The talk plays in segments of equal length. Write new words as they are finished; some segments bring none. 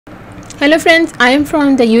Hello friends, I am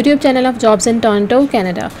from the YouTube channel of Jobs in Toronto,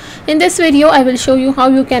 Canada. In this video, I will show you how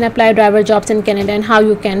you can apply driver jobs in Canada and how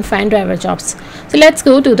you can find driver jobs. So let's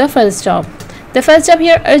go to the first job. The first job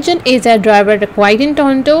here, urgent AZ driver required in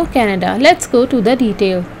Toronto, Canada. Let's go to the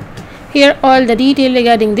detail. Here all the detail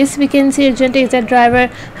regarding this vacancy, urgent AZ driver,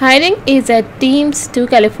 hiring AZ teams to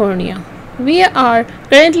California. We are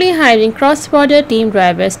currently hiring cross-border team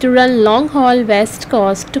drivers to run long-haul West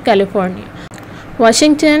Coast to California,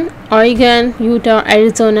 Washington, Oregon, Utah,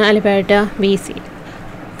 Arizona, Alberta, BC.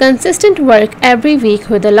 Consistent work every week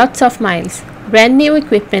with lots of miles, brand new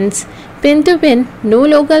equipments, pin-to-pin, no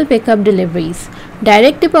local pickup deliveries,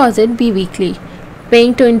 direct deposit bi-weekly,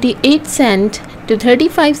 paying 28 cents to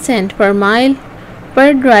 35 cents per mile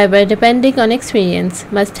per driver depending on experience,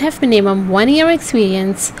 must have minimum 1 year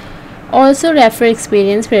experience, also refer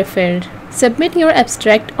experience preferred. Submit your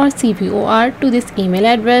abstract or CVOR to this email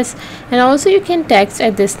address, and also you can text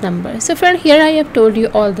at this number. So friend, here I have told you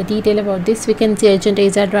all the detail about this vacancy, urgent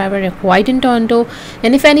AZ driver required in Toronto.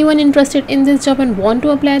 And if anyone interested in this job and want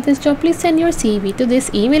to apply this job, please send your CV to this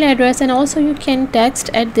email address, and also you can text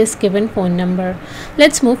at this given phone number.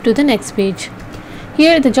 Let's move to the next page.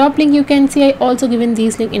 Here the job link you can see, I also given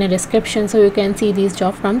these link in a description, so you can see these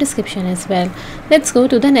job from description as well. Let's go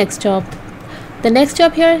to the next job. The next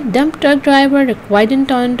job here, dump truck driver required in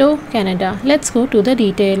Toronto, Canada. Let's go to the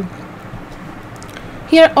detail.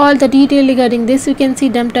 Here all the detail regarding this you can see,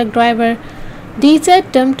 dump truck driver,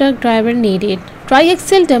 DZ dump truck driver needed,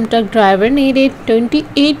 tri-axle dump truck driver needed,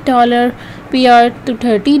 $28 PR to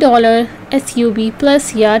 $30 SUV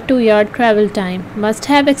plus yard to yard travel time, must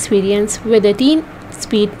have experience with 18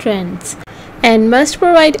 speed trends, and must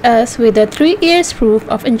provide us with a 3 years proof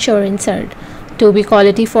of insurance cert. To be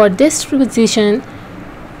quality for this position,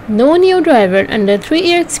 no new driver under 3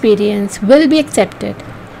 year experience will be accepted.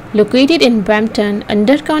 Located in Brampton,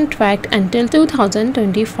 under contract until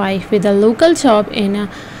 2025 with a local job in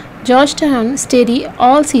Georgetown, steady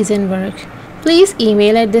all season work. Please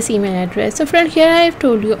email at this email address. So friend, here I have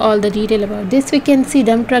told you all the detail about this vacancy,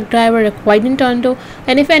 dump truck driver required in Toronto.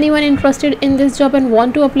 And if anyone interested in this job and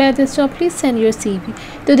want to apply this job, please send your CV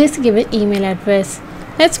to this given email address.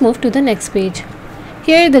 Let's move to the next page.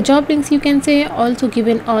 Here the job links you can see, also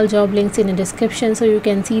given all job links in the description, so you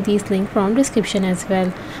can see these links from description as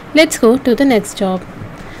well. Let's go to the next job.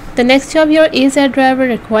 The next job here is AZ driver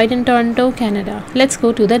required in Toronto, Canada. Let's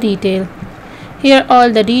go to the detail. Here all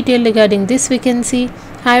the detail regarding this vacancy,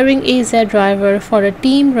 hiring AZ driver for a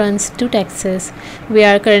team runs to Texas. We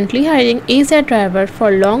are currently hiring AZ driver for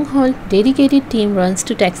long haul dedicated team runs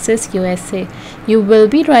to Texas, USA. You will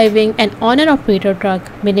be driving an owner operator truck,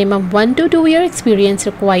 minimum 1 to 2 year experience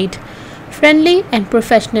required. Friendly and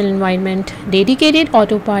professional environment, dedicated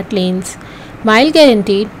auto part lanes, mile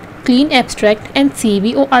guaranteed, clean abstract and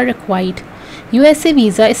CVO are required. USA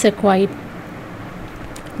visa is required.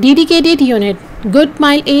 Dedicated unit, good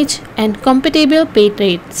mileage and compatible pay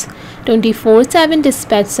rates, 24/7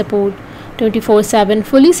 dispatch support, 24/7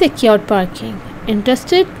 fully secured parking.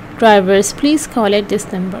 Interested drivers, please call at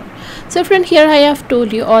this number. So friend, here I have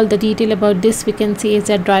told you all the detail about this vacancy as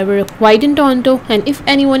a driver required in Toronto, and if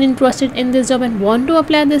anyone interested in this job and want to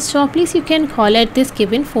apply this job, please you can call at this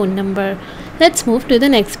given phone number. Let's move to the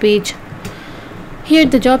next page. Here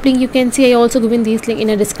the job link you can see, I also given these link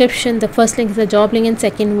in a description. The first link is a job link and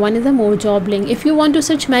second one is a more job link. If you want to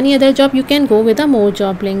search many other job, you can go with a more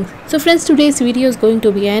job link. So friends, today's video is going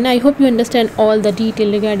to be end. I hope you understand all the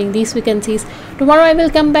detail regarding these vacancies. Tomorrow I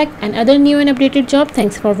will come back another new and updated job.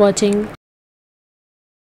 Thanks for watching.